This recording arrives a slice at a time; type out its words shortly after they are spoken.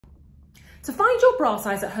To find your bra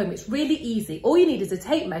size at home, it's really easy. All you need is a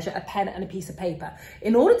tape measure, a pen and a piece of paper.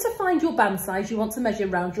 In order to find your band size, you want to measure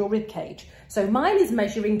around your rib cage. So mine is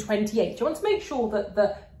measuring 28. You want to make sure that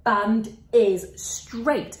the band is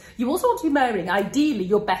straight. You also want to be wearing, ideally,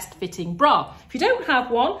 your best fitting bra. If you don't have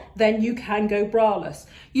one, then you can go braless.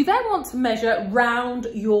 You then want to measure round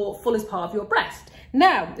your fullest part of your breast.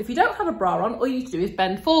 Now, if you don't have a bra on, all you need to do is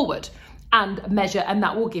bend forward and measure, and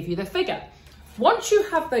that will give you the figure. Once you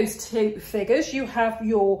have those two figures, you have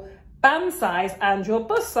your band size and your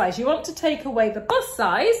bust size. You want to take away the bust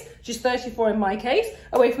size, which is 34 in my case,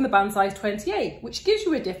 away from the band size 28, which gives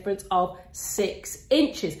you a difference of 6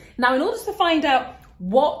 inches. Now, in order to find out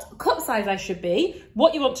what cup size I should be,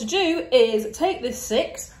 what you want to do is take this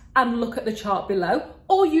 6 and look at the chart below,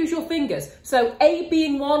 or use your fingers. So A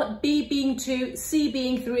being 1, B being 2, C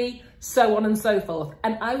being 3, so on and so forth.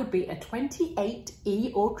 And I would be a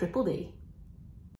 28E or triple D.